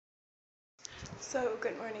So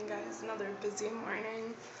good morning guys, another busy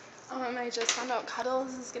morning. I just found out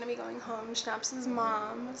Cuddles is going to be going home, Schnaps'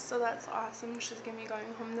 mom, so that's awesome. She's going to be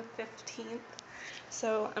going home the 15th.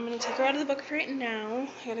 So I'm going to take her out of the book right now.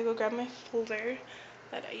 I gotta go grab my folder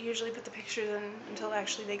that I usually put the pictures in until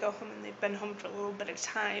actually they go home and they've been home for a little bit of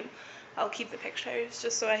time. I'll keep the pictures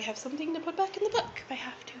just so I have something to put back in the book if I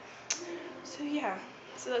have to. So yeah,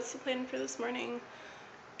 so that's the plan for this morning.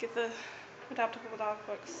 Get the adoptable dog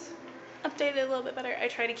books updated a little bit better. I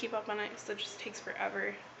try to keep up on it because it just takes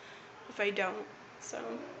forever if I don't. So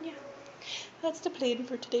yeah, that's the plan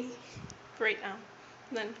for today, for right now.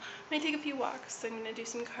 And then I might take a few walks. I'm gonna do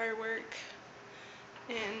some car work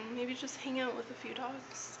and maybe just hang out with a few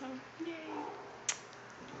dogs. So yay!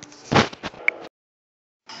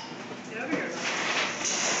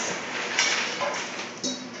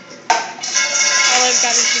 All I've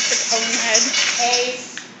got is just a cone head. Hey,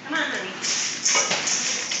 come on, honey.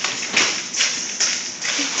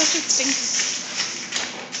 He's such a stinker.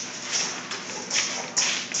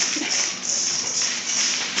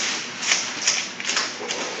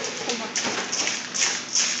 Come on.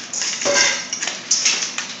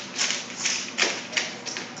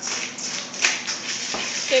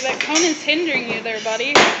 Okay, that cone is hindering you there,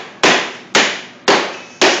 buddy.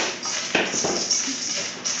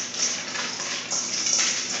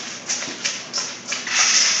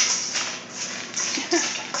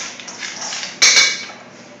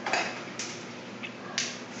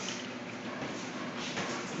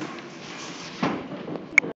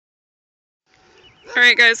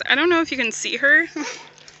 Alright guys, I don't know if you can see her.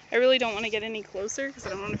 I really don't want to get any closer because I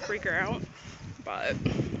don't want to freak her out. But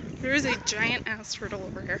there is a giant ass turtle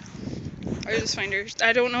over here. I just find her.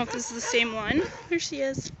 I don't know if this is the same one. There she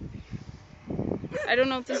is. I don't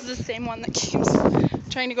know if this is the same one that keeps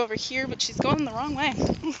trying to go over here, but she's going the wrong way.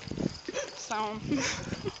 So,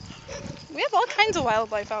 we have all kinds of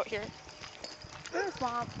wildlife out here. There's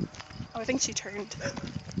Mom. Oh, I think she turned.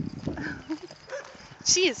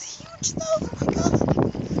 She is huge though, oh my god.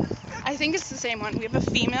 I think it's the same one. We have a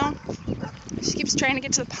female. She keeps trying to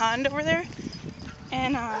get to the pond over there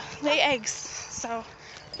and lay eggs. So,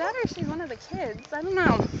 that or she's one of the kids. I don't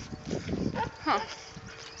know. Huh.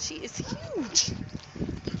 She is huge.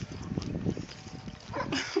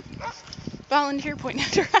 Volunteer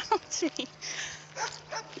pointed her out to me.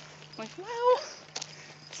 I'm like, wow.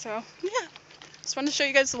 So, yeah. Just wanted to show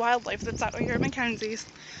you guys the wildlife that's out here at Mackenzie's.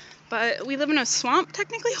 But we live in a swamp,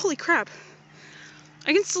 technically. Holy crap.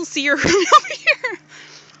 I can still see her from over here.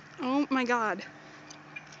 Oh my god.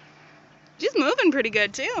 She's moving pretty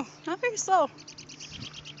good too. Not very slow.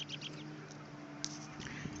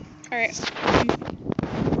 Alright.